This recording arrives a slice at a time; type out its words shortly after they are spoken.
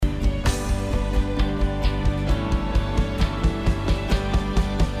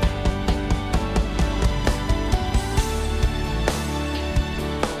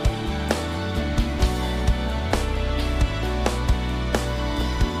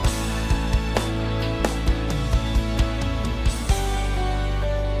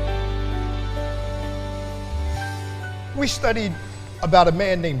We studied about a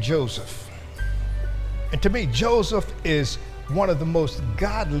man named Joseph. And to me, Joseph is one of the most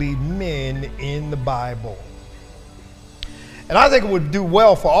godly men in the Bible. And I think it would do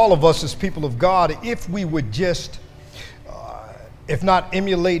well for all of us as people of God if we would just, if not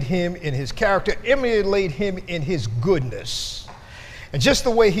emulate him in his character, emulate him in his goodness. And just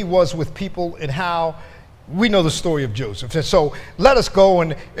the way he was with people and how we know the story of Joseph. And so let us go,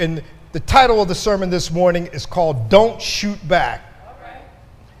 and the title of the sermon this morning is called Don't Shoot Back. All right.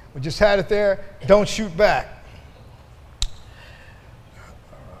 We just had it there, Don't Shoot Back.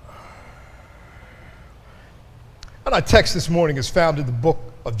 And our text this morning is found in the book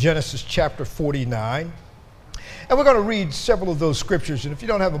of Genesis chapter 49. And we're going to read several of those scriptures. And if you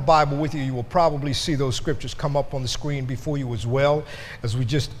don't have a Bible with you, you will probably see those scriptures come up on the screen before you as well, as we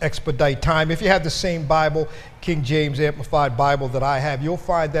just expedite time. If you have the same Bible, King James Amplified Bible that I have, you'll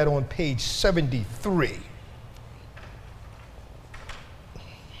find that on page 73.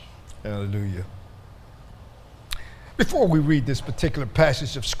 Hallelujah. Before we read this particular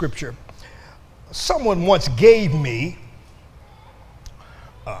passage of scripture, someone once gave me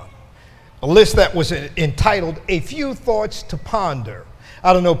a list that was entitled A Few Thoughts to Ponder.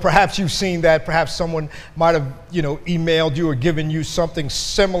 I don't know, perhaps you've seen that. Perhaps someone might have, emailed you or given you something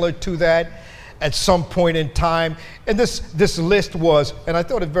similar to that at some point in time. And this list was, and I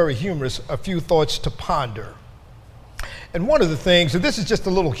thought it very humorous, A Few Thoughts to Ponder. And one of the things, and this is just a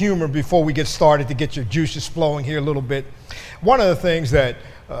little humor before we get started to get your juices flowing here a little bit. One of the things that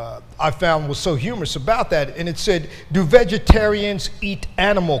I found was so humorous about that, and it said, do vegetarians eat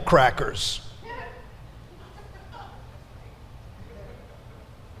animal crackers?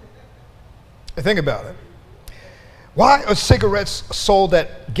 Think about it. Why are cigarettes sold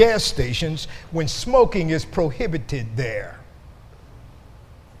at gas stations when smoking is prohibited there?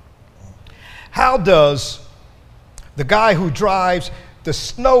 How does the guy who drives the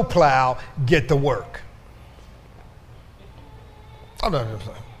snowplow get to work?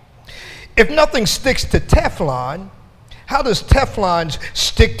 If nothing sticks to Teflon, how does Teflon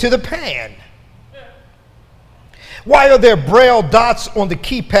stick to the pan? Why are there braille dots on the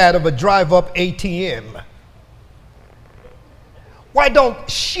keypad of a drive-up ATM? Why don't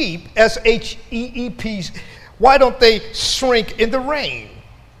sheep, S-H-E-E-P, why don't they shrink in the rain?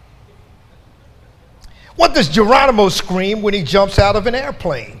 What does Geronimo scream when he jumps out of an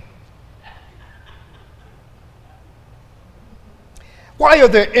airplane? Why are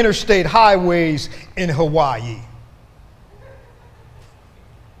there interstate highways in Hawaii?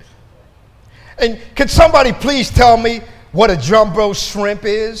 And can somebody please tell me what a jumbo shrimp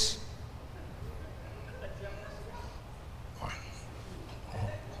is?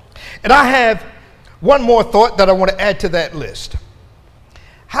 And I have one more thought that I want to add to that list.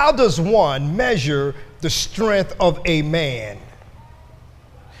 How does one measure the strength of a man?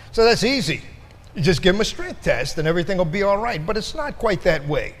 So that's easy. You just give him a strength test and everything will be all right. But it's not quite that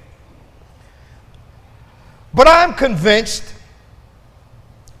way. But I'm convinced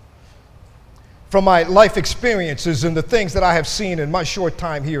from my life experiences and the things that I have seen in my short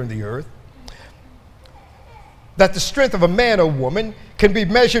time here in the earth, that the strength of a man or woman can be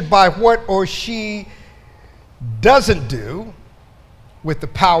measured by what or she doesn't do with the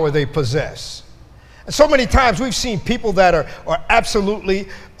power they possess. And so many times we've seen people that are absolutely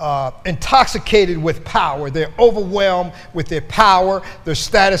intoxicated with power. They're overwhelmed with their power, their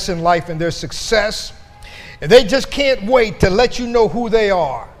status in life, and their success. And they just can't wait to let you know who they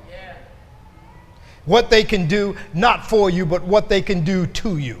are. Yeah. What they can do, not for you, but what they can do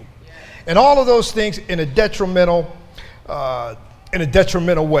to you. Yeah. And all of those things in a detrimental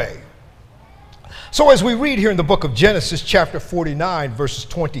way. So as we read here in the book of Genesis chapter 49, verses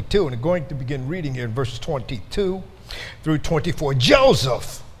 22, and I'm going to begin reading here in verses 22 through 24.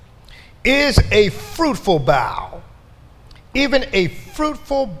 Joseph is a fruitful bough, even a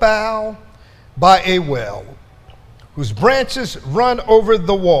fruitful bough by a well, whose branches run over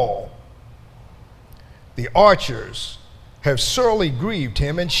the wall. The archers have sorely grieved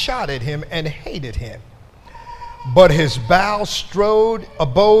him and shot at him and hated him. But his bough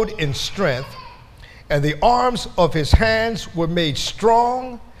abode in strength, and the arms of his hands were made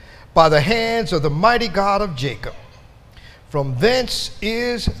strong by the hands of the mighty God of Jacob. From thence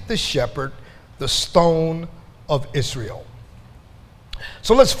is the shepherd, the stone of Israel.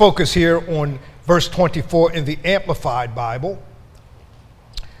 So let's focus here on verse 24 in the Amplified Bible.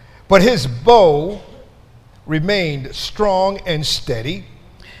 But his bow remained strong and steady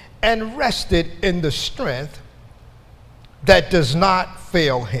and rested in the strength that does not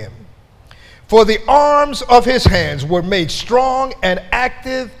fail him. For the arms of his hands were made strong and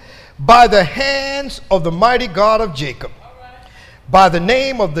active by the hands of the mighty God of Jacob, by the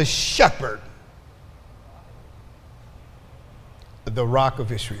name of the shepherd, the rock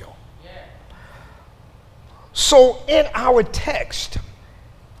of Israel. So in our text,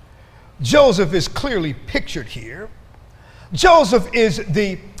 Joseph is clearly pictured here. Joseph is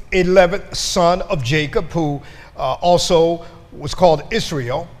the 11th son of Jacob, who also was called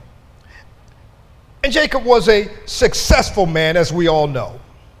Israel. And Jacob was a successful man, as we all know.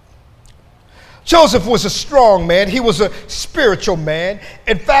 Joseph was a strong man. He was a spiritual man.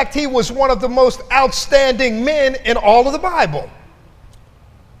 In fact, he was one of the most outstanding men in all of the Bible.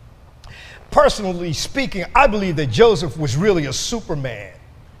 Personally speaking, I believe that Joseph was really a superman.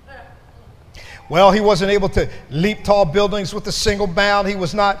 Well, he wasn't able to leap tall buildings with a single bound. He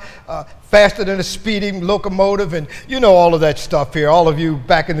was not faster than a speeding locomotive, and you know all of that stuff here, all of you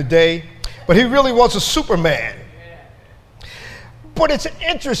back in the day. But he really was a superman. But it's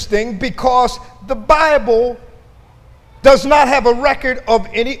interesting because the Bible does not have a record of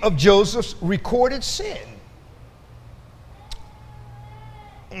any of Joseph's recorded sin.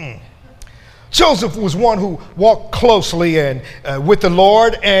 Joseph was one who walked closely and with the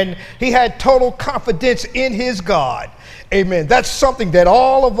Lord, and he had total confidence in his God. Amen. That's something that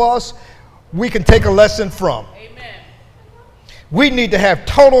all of us, we can take a lesson from. Amen. We need to have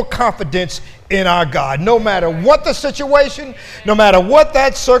total confidence in our God, no matter what the situation, no matter what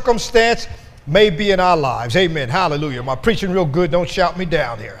that circumstance may be in our lives. Amen. Hallelujah. Am I preaching real good? Don't shout me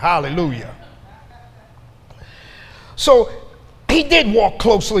down here. Hallelujah. So he did walk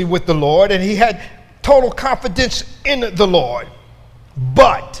closely with the Lord, and he had total confidence in the Lord.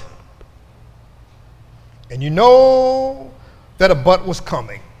 But, and you know that a but was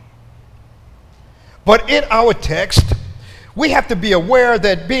coming. But in our text, we have to be aware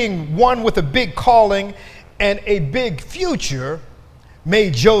that being one with a big calling and a big future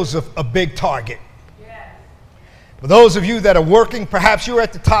made Joseph a big target. For those of you that are working, perhaps you're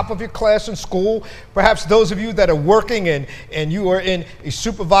at the top of your class in school. Perhaps those of you that are working and you are in a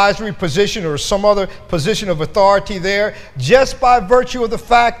supervisory position or some other position of authority there, just by virtue of the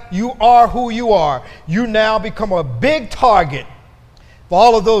fact you are who you are, you now become a big target for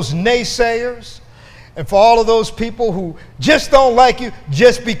all of those naysayers and for all of those people who just don't like you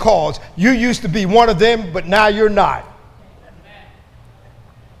just because you used to be one of them, but now you're not.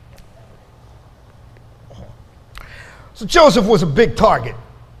 So Joseph was a big target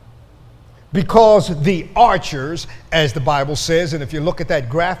because the archers, as the Bible says, and if you look at that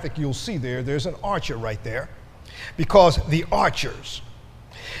graphic, you'll see there's an archer right there, because the archers.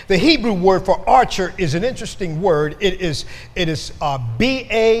 The Hebrew word for archer is an interesting word. It is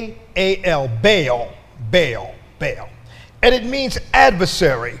B-A-A-L, Baal, and it means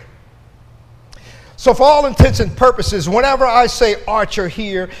adversary. So for all intents and purposes, whenever I say archer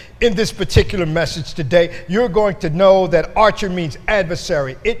here in this particular message today, you're going to know that archer means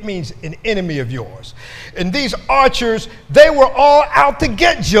adversary. It means an enemy of yours. And these archers, they were all out to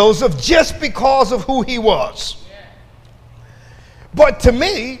get Joseph just because of who he was. But to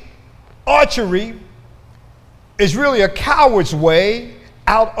me, archery is really a coward's way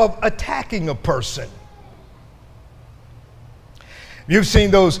out of attacking a person. You've seen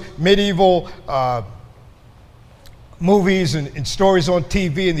those medieval movies and stories on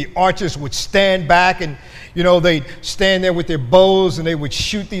TV, and the archers would stand back and, you know, they'd stand there with their bows and they would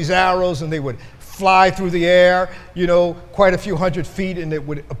shoot these arrows and they would fly through the air, you know, quite a few hundred feet, and it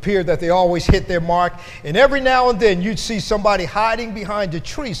would appear that they always hit their mark. And every now and then you'd see somebody hiding behind a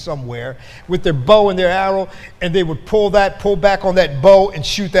tree somewhere with their bow and their arrow, and they would pull back on that bow and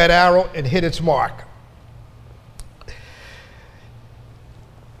shoot that arrow and hit its mark.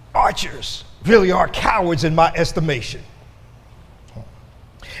 Archers really are cowards in my estimation.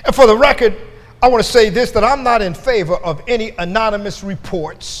 And for the record, I want to say this, that I'm not in favor of any anonymous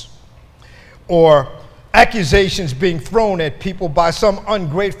reports or accusations being thrown at people by some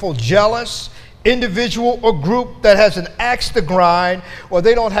ungrateful, jealous individual or group that has an axe to grind, or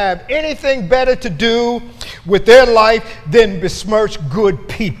they don't have anything better to do with their life than besmirch good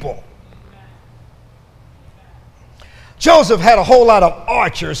people. Joseph had a whole lot of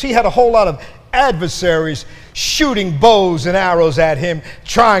archers. He had a whole lot of adversaries shooting bows and arrows at him,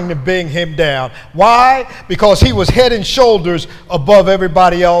 trying to bring him down. Why? Because he was head and shoulders above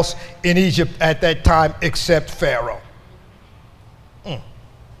everybody else in Egypt at that time except Pharaoh.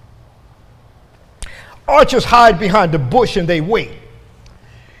 Archers hide behind a bush and they wait.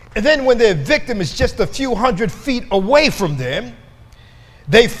 And then when their victim is just a few hundred feet away from them,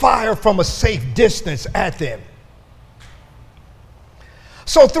 they fire from a safe distance at them.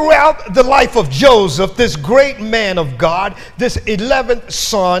 So throughout the life of Joseph, this great man of God, this 11th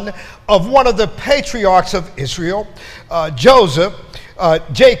son of one of the patriarchs of Israel,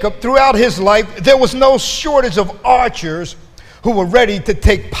 Jacob, throughout his life, there was no shortage of archers who were ready to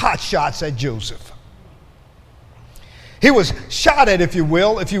take pot shots at Joseph. He was shot at, if you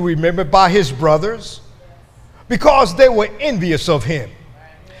will, if you remember, by his brothers because they were envious of him.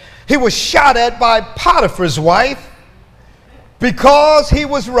 He was shot at by Potiphar's wife because he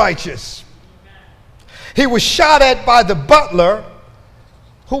was righteous. He was shot at by the butler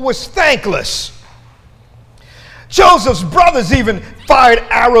who was thankless. Joseph's brothers even fired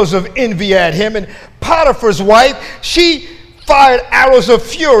arrows of envy at him, and Potiphar's wife, she fired arrows of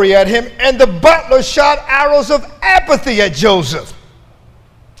fury at him, and the butler shot arrows of apathy at Joseph.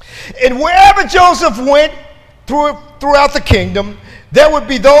 And wherever Joseph went throughout the kingdom, there would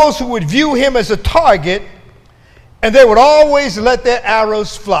be those who would view him as a target, and they would always let their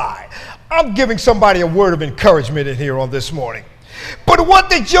arrows fly. I'm giving somebody a word of encouragement in here on this morning. But what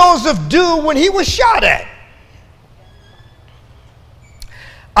did Joseph do when he was shot at?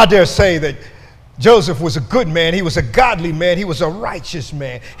 I dare say that Joseph was a good man. He was a godly man. He was a righteous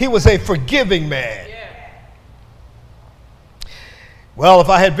man. He was a forgiving man. Well, if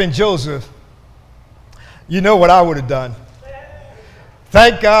I had been Joseph, you know what I would have done.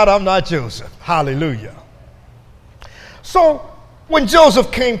 Thank God I'm not Joseph. Hallelujah. So when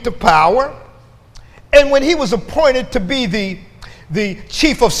Joseph came to power, and when he was appointed to be the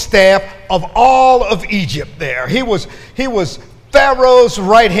chief of staff of all of Egypt there, he was Pharaoh's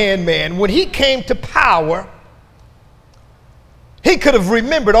right-hand man. When he came to power, he could have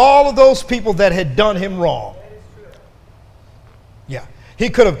remembered all of those people that had done him wrong. Yeah, he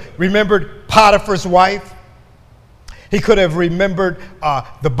could have remembered Potiphar's wife. He could have remembered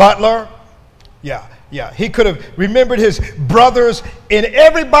the butler. Yeah. He could have remembered his brothers and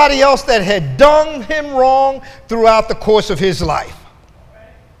everybody else that had done him wrong throughout the course of his life.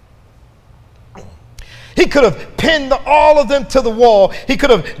 He could have pinned all of them to the wall. He could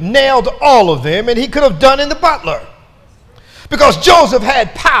have nailed all of them, and he could have done in the butler. Because Joseph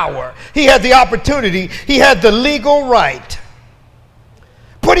had power. He had the opportunity. He had the legal right.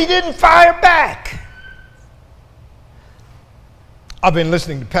 But he didn't fire back. I've been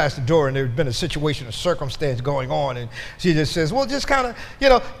listening to Pastor Dora, and there's been a situation, a circumstance going on, and she just says, well, just kind of,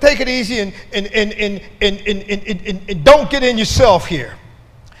 take it easy and don't get in yourself here.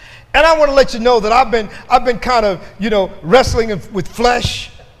 And I want to let you know that I've been kind of, wrestling with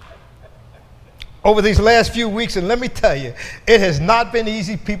flesh over these last few weeks, and let me tell you, it has not been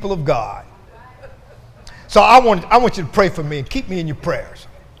easy, people of God. So I want you to pray for me and keep me in your prayers.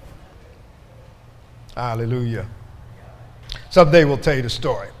 Hallelujah. Someday we'll tell you the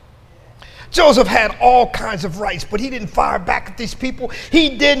story. Joseph had all kinds of rights, but he didn't fire back at these people.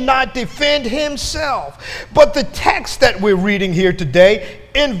 He did not defend himself. But the text that we're reading here today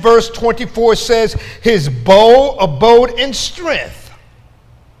in verse 24 says, his bow abode in strength.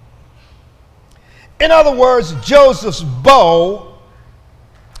 In other words, Joseph's bow,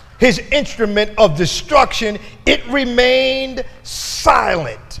 his instrument of destruction, it remained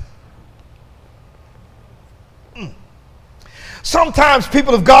silent. Sometimes,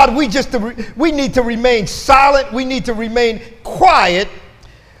 people of God, we need to remain silent. We need to remain quiet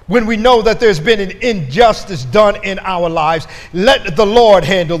when we know that there's been an injustice done in our lives. Let the Lord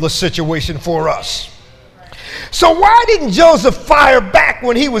handle the situation for us. So why didn't Joseph fire back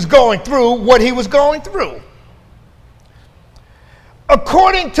when he was going through what he was going through?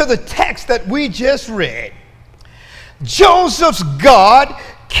 According to the text that we just read, Joseph's God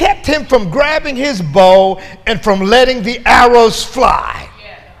kept him from grabbing his bow and from letting the arrows fly.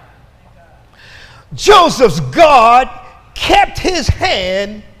 Joseph's God kept his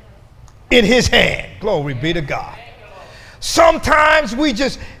hand in his hand. Glory be to God. Sometimes we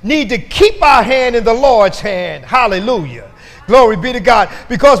just need to keep our hand in the Lord's hand. Hallelujah. Glory be to God.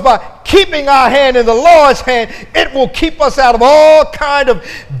 Because by keeping our hand in the Lord's hand, it will keep us out of all kind of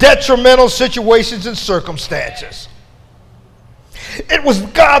detrimental situations and circumstances. It was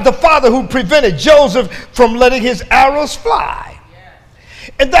God the Father who prevented Joseph from letting his arrows fly.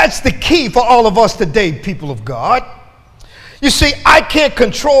 And that's the key for all of us today, people of God. You see, I can't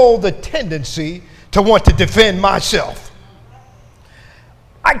control the tendency to want to defend myself.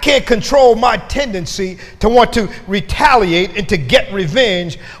 I can't control my tendency to want to retaliate and to get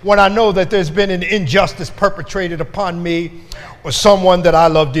revenge when I know that there's been an injustice perpetrated upon me or someone that I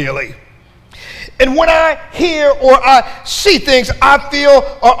love dearly. And when I hear or I see things I feel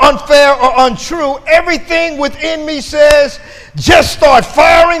are unfair or untrue, everything within me says, just start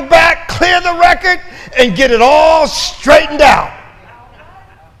firing back, clear the record, and get it all straightened out.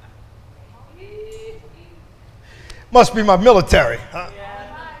 Must be my military. Huh?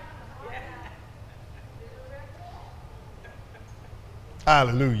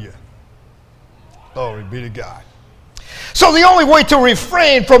 Hallelujah. Glory be to God. So the only way to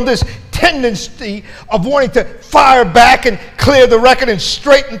refrain from this tendency of wanting to fire back and clear the record and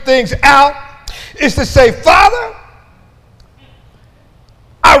straighten things out is to say, Father,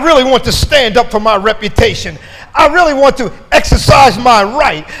 I really want to stand up for my reputation. I really want to exercise my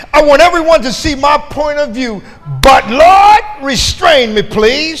right. I want everyone to see my point of view. But Lord, restrain me,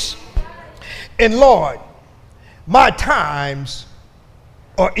 please. And Lord, my times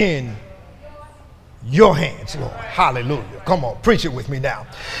are in your hands, Lord. Hallelujah. Come on, preach it with me now.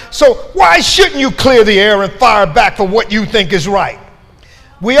 So why shouldn't you clear the air and fire back for what you think is right?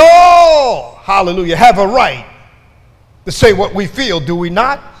 We all, hallelujah, have a right to say what we feel, do we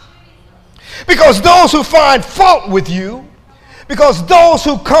not? Because those who find fault with you, because those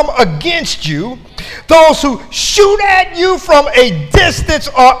who come against you, those who shoot at you from a distance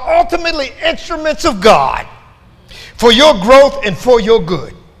are ultimately instruments of God for your growth and for your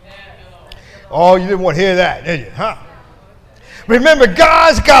good. Oh, you didn't want to hear that, did you? Huh? Remember,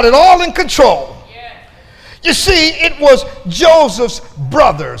 God's got it all in control. You see, it was Joseph's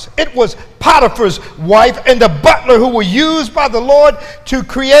brothers. It was Potiphar's wife and the butler who were used by the Lord to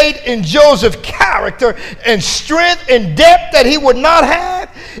create in Joseph character and strength and depth that he would not have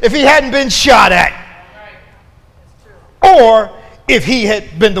if he hadn't been shot at. Or if he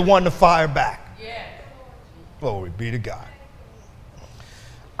had been the one to fire back. Glory be to God.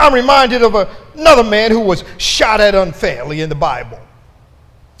 I'm reminded of another man who was shot at unfairly in the Bible.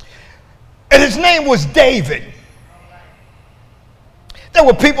 And his name was David. There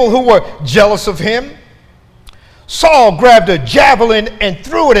were people who were jealous of him. Saul grabbed a javelin and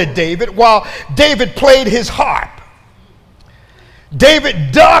threw it at David while David played his harp.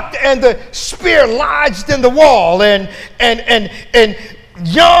 David ducked and the spear lodged in the wall. And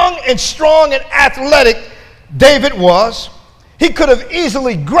young and strong and athletic David was. He could have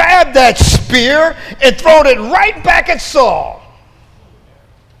easily grabbed that spear and thrown it right back at Saul.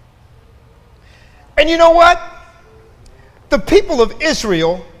 And you know what? The people of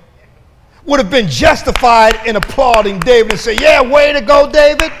Israel would have been justified in applauding David and say, yeah, way to go,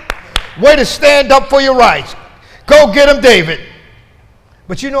 David. Way to stand up for your rights. Go get him, David.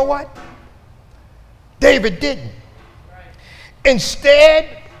 But you know what? David didn't.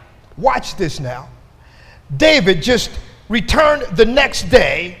 Instead, watch this now. David just returned the next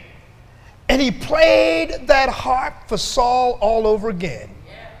day and he played that harp for Saul all over again.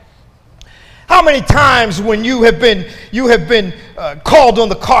 How many times when you have been called on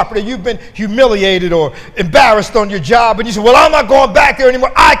the carpet, or you've been humiliated or embarrassed on your job, and you say, well, I'm not going back there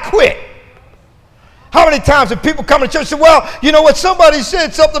anymore, I quit. How many times have people come to church and say, well, you know what, somebody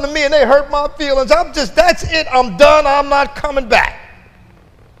said something to me and they hurt my feelings, that's it, I'm done, I'm not coming back.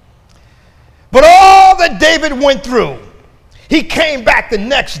 But all that David went through, he came back the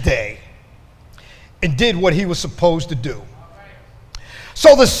next day and did what he was supposed to do.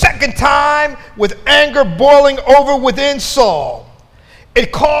 So the second time, with anger boiling over within Saul,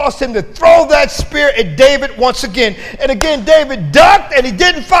 it caused him to throw that spear at David once again. And again, David ducked and he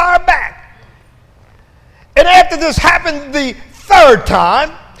didn't fire back. And after this happened the third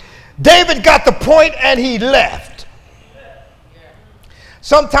time, David got the point and he left.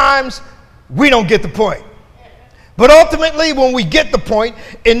 Sometimes we don't get the point. But ultimately, when we get the point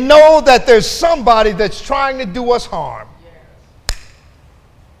and know that there's somebody that's trying to do us harm,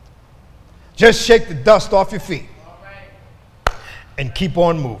 just shake the dust off your feet and keep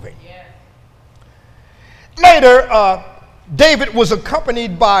on moving. Later, David was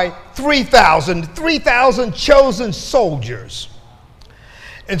accompanied by 3,000 chosen soldiers.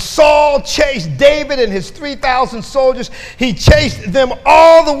 And Saul chased David and his 3,000 soldiers. He chased them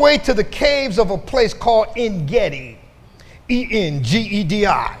all the way to the caves of a place called En-Gedi,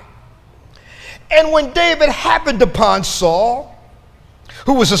 E-N-G-E-D-I. And when David happened upon Saul,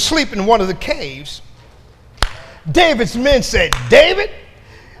 who was asleep in one of the caves, David's men said, David,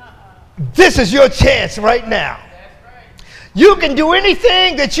 this is your chance right now. You can do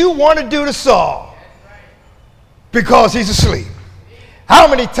anything that you want to do to Saul because he's asleep. How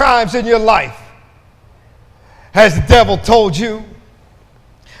many times in your life has the devil told you,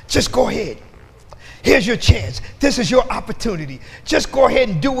 just go ahead. Here's your chance. This is your opportunity. Just go ahead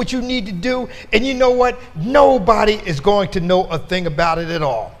and do what you need to do. And you know what? Nobody is going to know a thing about it at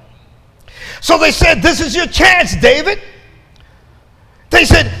all. So they said, this is your chance, David. They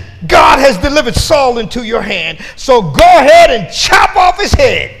said, God has delivered Saul into your hand. So go ahead and chop off his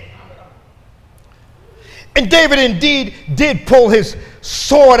head. And David indeed did pull his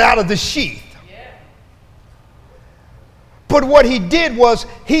sword out of the sheath. But what he did was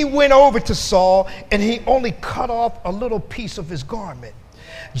he went over to Saul and he only cut off a little piece of his garment,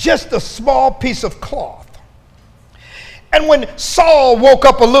 just a small piece of cloth. And when Saul woke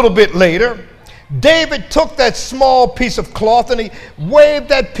up a little bit later, David took that small piece of cloth and he waved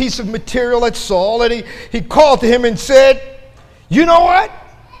that piece of material at Saul, and he called to him and said, you know what?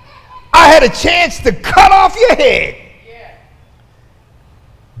 I had a chance to cut off your head,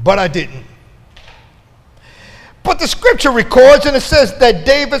 but I didn't. But the scripture records, and it says that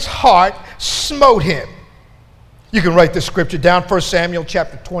David's heart smote him. You can write the scripture down, 1 Samuel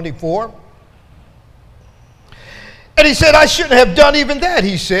chapter 24. And he said, I shouldn't have done even that,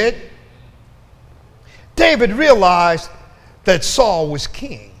 he said. David realized that Saul was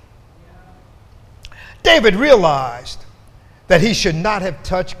king. David realized that he should not have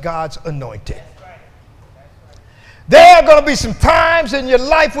touched God's anointed. There are going to be some times in your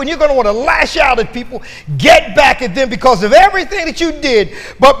life when you're going to want to lash out at people, get back at them because of everything that you did.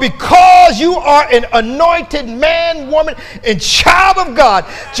 But because you are an anointed man, woman, and child of God,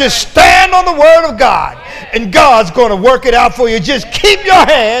 just stand on the word of God, and God's going to work it out for you. Just keep your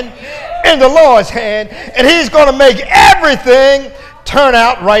hand in the Lord's hand, and he's going to make everything turn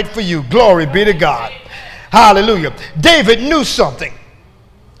out right for you. Glory be to God. Hallelujah. David knew something.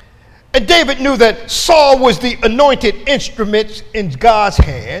 And David knew that Saul was the anointed instrument in God's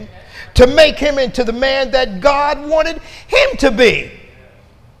hand to make him into the man that God wanted him to be.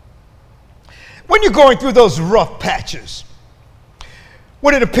 When you're going through those rough patches,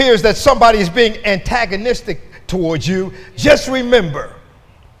 when it appears that somebody is being antagonistic towards you, just remember,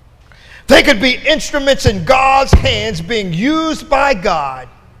 they could be instruments in God's hands being used by God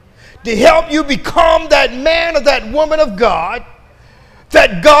to help you become that man or that woman of God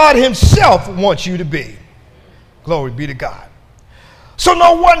that God himself wants you to be. Glory be to God. So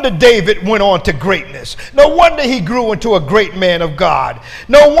no wonder David went on to greatness. No wonder he grew into a great man of God.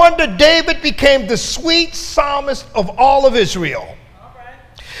 No wonder David became the sweet psalmist of all of Israel.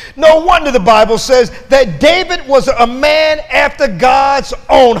 No wonder the Bible says that David was a man after God's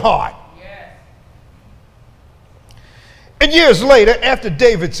own heart. And years later, after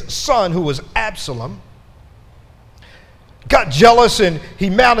David's son, who was Absalom, got jealous and he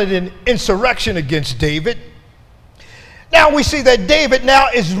mounted an insurrection against David. Now we see that David now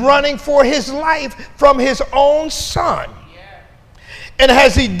is running for his life from his own son. And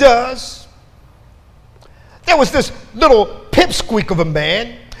as he does, there was this little pipsqueak of a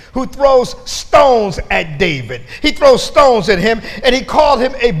man who throws stones at David. He throws stones at him, and he called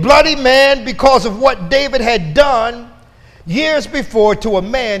him a bloody man because of what David had done years before to a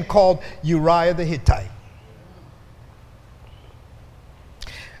man called Uriah the Hittite.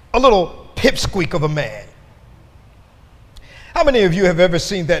 A little pipsqueak of a man. How many of you have ever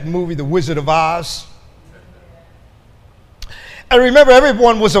seen that movie, The Wizard of Oz? I remember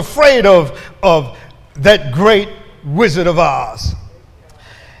everyone was afraid of that great Wizard of Oz.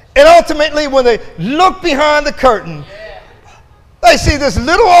 And ultimately, when they look behind the curtain, they see this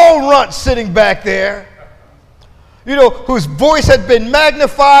little old runt sitting back there, you know, whose voice had been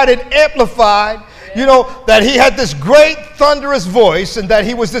magnified and amplified. You know, that he had this great thunderous voice, and that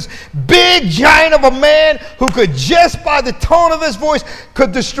he was this big giant of a man who could, just by the tone of his voice,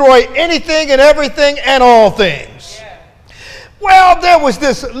 could destroy anything and everything and all things. Yeah. Well, there was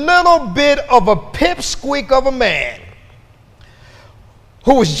this little bit of a pipsqueak of a man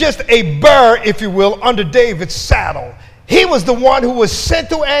who was just a burr, if you will, under David's saddle. He was the one who was sent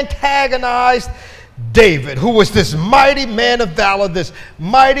to antagonize David, who was this mighty man of valor, this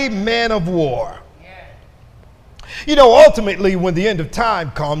mighty man of war. You know, ultimately, when the end of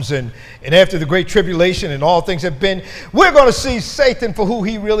time comes and after the great tribulation and all things have been, we're going to see Satan for who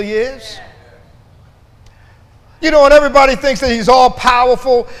he really is. You know, and everybody thinks that he's all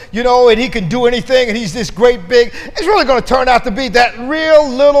powerful, you know, and he can do anything, and he's this great big. It's really going to turn out to be that real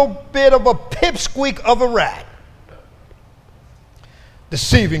little bit of a pipsqueak of a rat,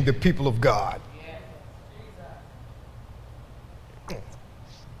 deceiving the people of God.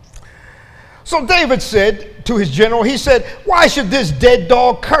 So David said to his general, he said, why should this dead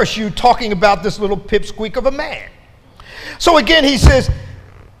dog curse you, talking about this little pipsqueak of a man? So again he says,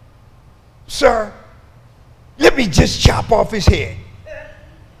 sir, let me just chop off his head.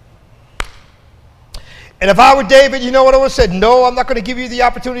 And if I were David, you know what I would have said? No, I'm not going to give you the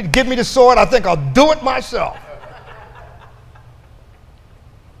opportunity to give me the sword. I think I'll do it myself.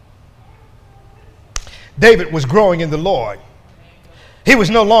 David was growing in the Lord. He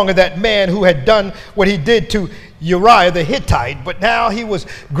was no longer that man who had done what he did to Uriah the Hittite, but now he was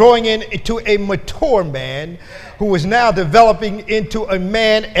growing into a mature man who was now developing into a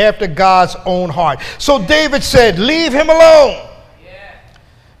man after God's own heart. So David said, leave him alone.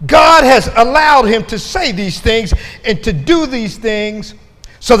 God has allowed him to say these things and to do these things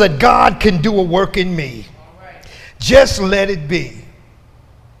so that God can do a work in me. Just let it be.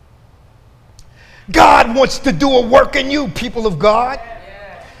 God wants to do a work in you, people of God.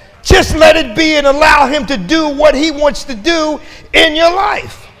 Just let it be and allow him to do what he wants to do in your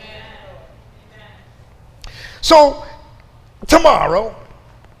life. So tomorrow,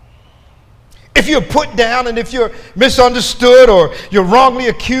 if you're put down and if you're misunderstood or you're wrongly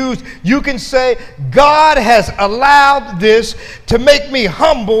accused, you can say, God has allowed this to make me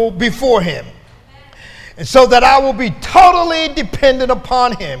humble before him. And so that I will be totally dependent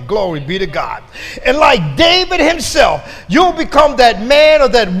upon him. Glory be to God. And like David himself, you'll become that man or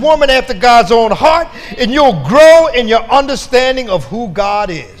that woman after God's own heart, and you'll grow in your understanding of who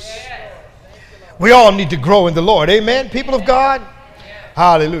God is. We all need to grow in the Lord. Amen, people of God?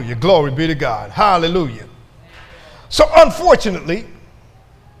 Hallelujah. Glory be to God. Hallelujah. So unfortunately,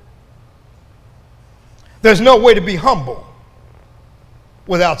 there's no way to be humble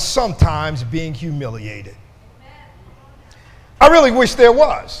without sometimes being humiliated. I really wish there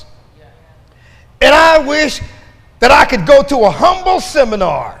was. And I wish that I could go to a humble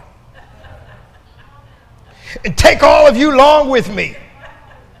seminar and take all of you along with me.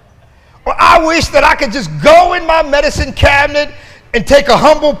 Or I wish that I could just go in my medicine cabinet and take a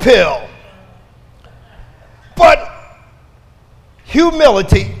humble pill. But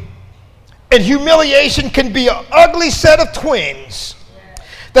humility and humiliation can be an ugly set of twins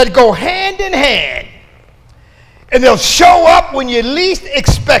that go hand in hand, and they'll show up when you least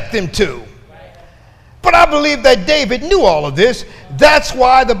expect them to. But I believe that David knew all of this. That's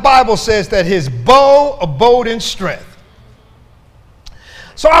why the Bible says that his bow abode in strength.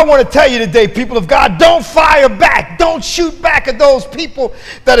 So I want to tell you today, people of God, don't fire back. Don't shoot back at those people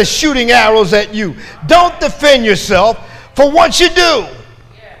that are shooting arrows at you. Don't defend yourself, for once you do,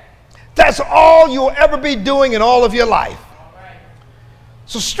 that's all you'll ever be doing in all of your life.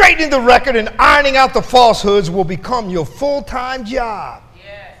 So straightening the record and ironing out the falsehoods will become your full-time job.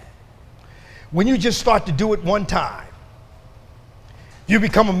 When you just start to do it one time. You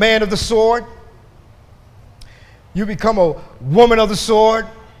become a man of the sword. You become a woman of the sword.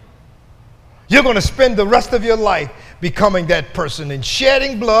 You're going to spend the rest of your life becoming that person and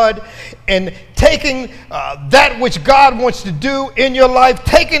shedding blood and taking that which God wants to do in your life,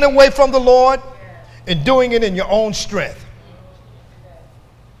 taking away from the Lord and doing it in your own strength.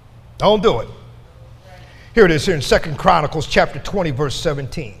 Don't do it. Here it is here in 2 Chronicles chapter 20, verse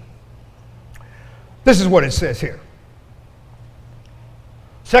 17. This is what it says here.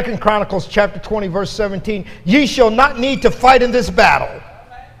 2 Chronicles chapter 20, verse 17. Ye shall not need to fight in this battle.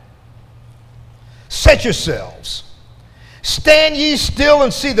 Set yourselves. Stand ye still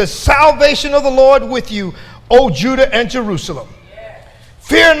and see the salvation of the Lord with you, O Judah and Jerusalem.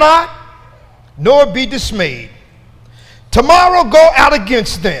 Fear not, nor be dismayed. Tomorrow go out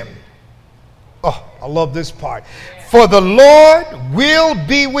against them. Oh, I love this part. For the Lord will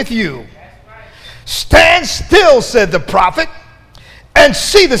be with you. Stand still, said the prophet, and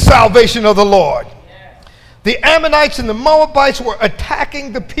see the salvation of the Lord. The Ammonites and the Moabites were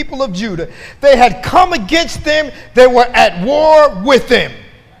attacking the people of Judah. They had come against them. They were at war with them.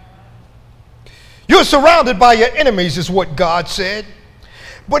 You're surrounded by your enemies, is what God said.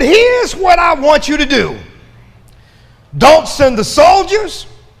 But here's what I want you to do. Don't send the soldiers.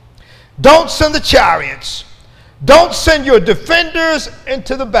 Don't send the chariots. Don't send your defenders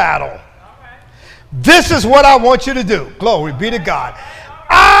into the battle. This is what I want you to do. Glory be to God.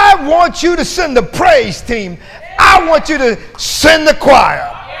 I want you to send the praise team. I want you to send the choir.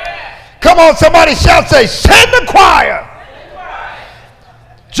 Come on, somebody shout, say, send the choir.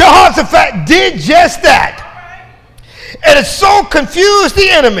 Jehoshaphat did just that. And it so confused the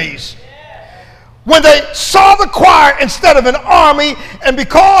enemies when they saw the choir instead of an army, and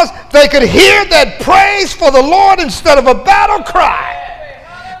because they could hear that praise for the Lord instead of a battle cry,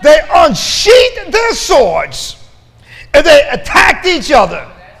 they unsheathed their swords and they attacked each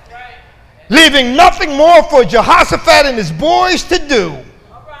other, leaving nothing more for Jehoshaphat and his boys to do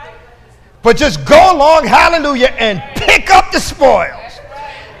but just go along, hallelujah, and pick up the spoils.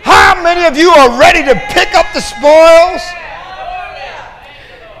 How many of you are ready to pick up the spoils?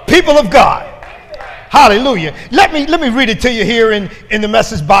 People of God, hallelujah. Let me read it to you here in the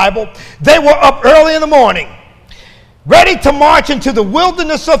Message Bible. They were up early in the morning, ready to march into the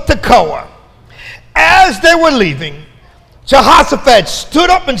wilderness of Tekoa. As they were leaving, Jehoshaphat stood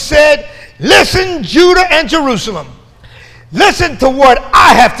up and said, Listen, Judah and Jerusalem. Listen to what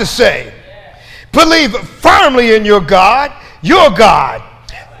I have to say. Believe firmly in your God,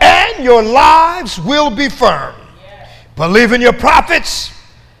 and your lives will be firm. Believe in your prophets,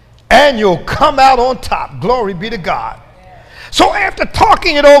 and you'll come out on top. Glory be to God. So after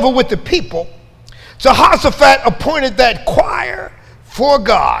talking it over with the people, Jehoshaphat appointed that choir for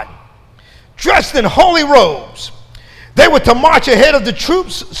God, dressed in holy robes. They were to march ahead of the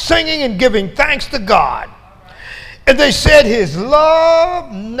troops, singing and giving thanks to God. And they said, his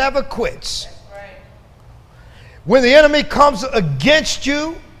love never quits. When the enemy comes against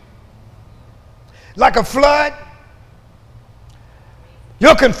you like a flood,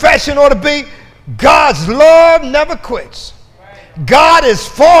 your confession ought to be, God's love never quits. God is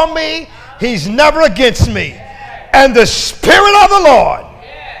for me. He's never against me. And the Spirit of the Lord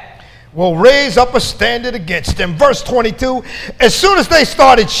will raise up a standard against them. Verse 22, as soon as they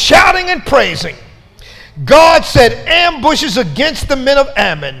started shouting and praising, God set ambushes against the men of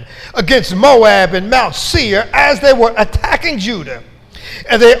Ammon, against Moab and Mount Seir, as they were attacking Judah.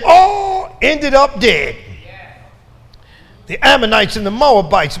 And they all ended up dead. The Ammonites and the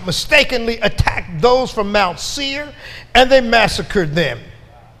Moabites mistakenly attacked those from Mount Seir, and they massacred them.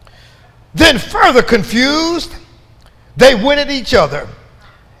 Then, further confused, they went at each other,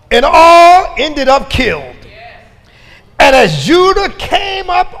 and all ended up killed. And as Judah came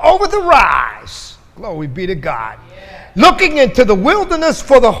up over the rise, glory be to God, looking into the wilderness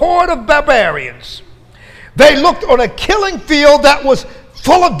for the horde of barbarians, they looked on a killing field that was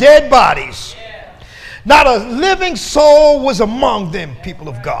full of dead bodies. Not a living soul was among them, people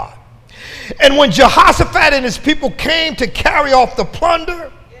of God. And when Jehoshaphat and his people came to carry off the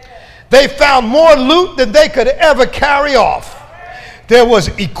plunder, they found more loot than they could ever carry off. There was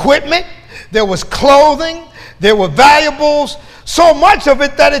equipment, there was clothing, there were valuables, so much of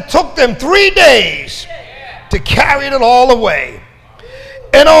it that it took them 3 days to carry it all away.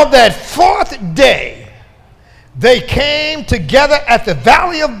 And on that fourth day, they came together at the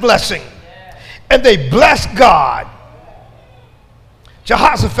Valley of Blessing, and they blessed God.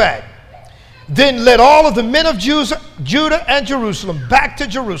 Jehoshaphat then led all of the men of Judah and Jerusalem back to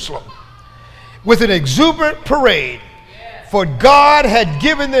Jerusalem with an exuberant parade, for God had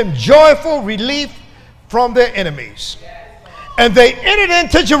given them joyful relief from their enemies. And they entered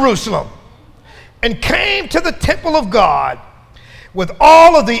into Jerusalem and came to the temple of God with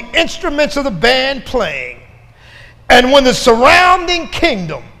all of the instruments of the band playing. And when the surrounding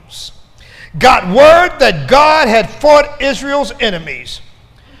kingdoms got word that God had fought Israel's enemies,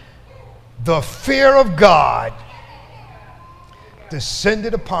 the fear of God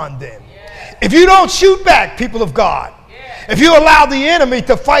descended upon them. If you don't shoot back, people of God, if you allow the enemy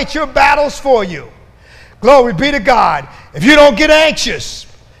to fight your battles for you, glory be to God. If you don't get anxious,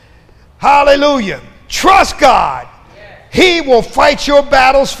 hallelujah, trust God. He will fight your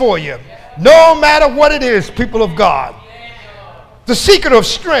battles for you, no matter what it is, people of God. The secret of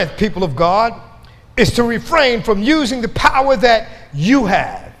strength, people of God, is to refrain from using the power that you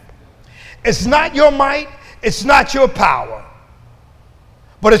have. It's not your might, it's not your power,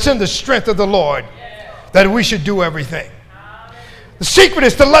 but it's in the strength of the Lord that we should do everything. The secret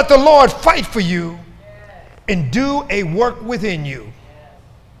is to let the Lord fight for you and do a work within you.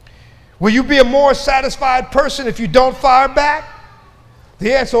 Will you be a more satisfied person if you don't fire back?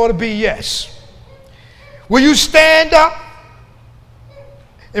 The answer ought to be yes. Will you stand up?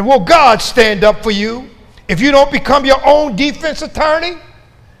 And will God stand up for you if you don't become your own defense attorney?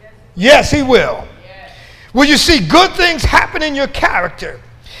 Yes, he will. Will you see good things happen in your character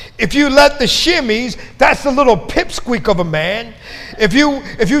if you let the shimmies, that's the little pipsqueak of a man, if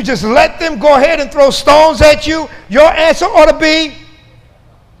you just let them go ahead and throw stones at you, your answer ought to be,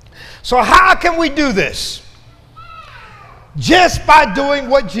 so how can we do this? Just by doing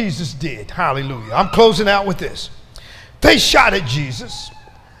what Jesus did. Hallelujah. I'm closing out with this. They shot at Jesus,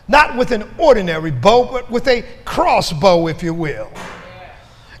 not with an ordinary bow, but with a crossbow, if you will.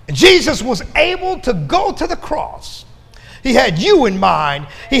 And Jesus was able to go to the cross. He had you in mind.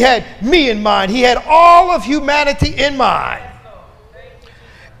 He had me in mind. He had all of humanity in mind.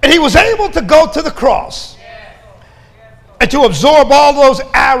 And he was able to go to the cross and to absorb all those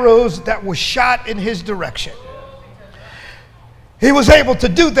arrows that were shot in his direction. He was able to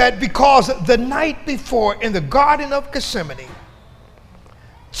do that because the night before in the Garden of Gethsemane,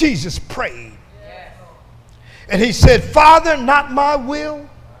 Jesus prayed. And he said, Father, not my will,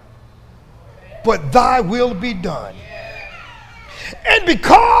 but thy will be done. And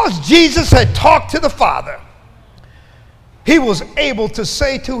because Jesus had talked to the Father, he was able to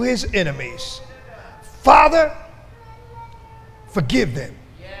say to his enemies, Father, forgive them,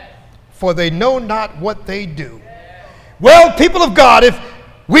 for they know not what they do. Well, people of God, if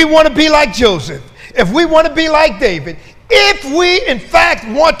we want to be like Joseph, if we want to be like David, if we in fact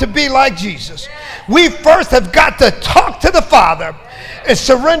want to be like Jesus, we first have got to talk to the Father and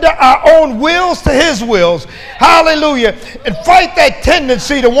surrender our own wills to his wills. Hallelujah. And fight that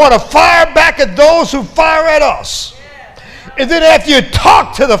tendency to want to fire back at those who fire at us. And then after you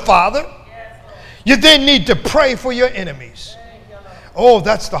talk to the Father, you then need to pray for your enemies. Oh,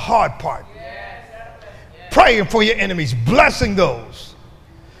 that's the hard part. Praying for your enemies, blessing those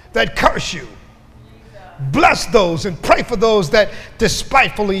that curse you. Bless those and pray for those that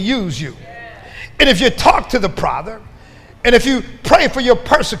despitefully use you. And if you talk to the Father, and if you pray for your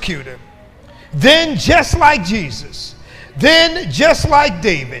persecutor, then just like Jesus, then just like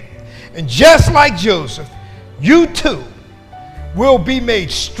David, and just like Joseph, you too will be made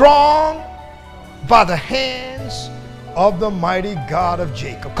strong by the hands of the mighty God of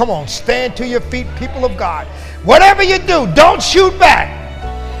Jacob. Come on, stand to your feet, people of God. Whatever you do, don't shoot back.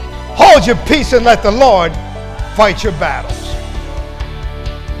 Hold your peace and let the Lord fight your battle.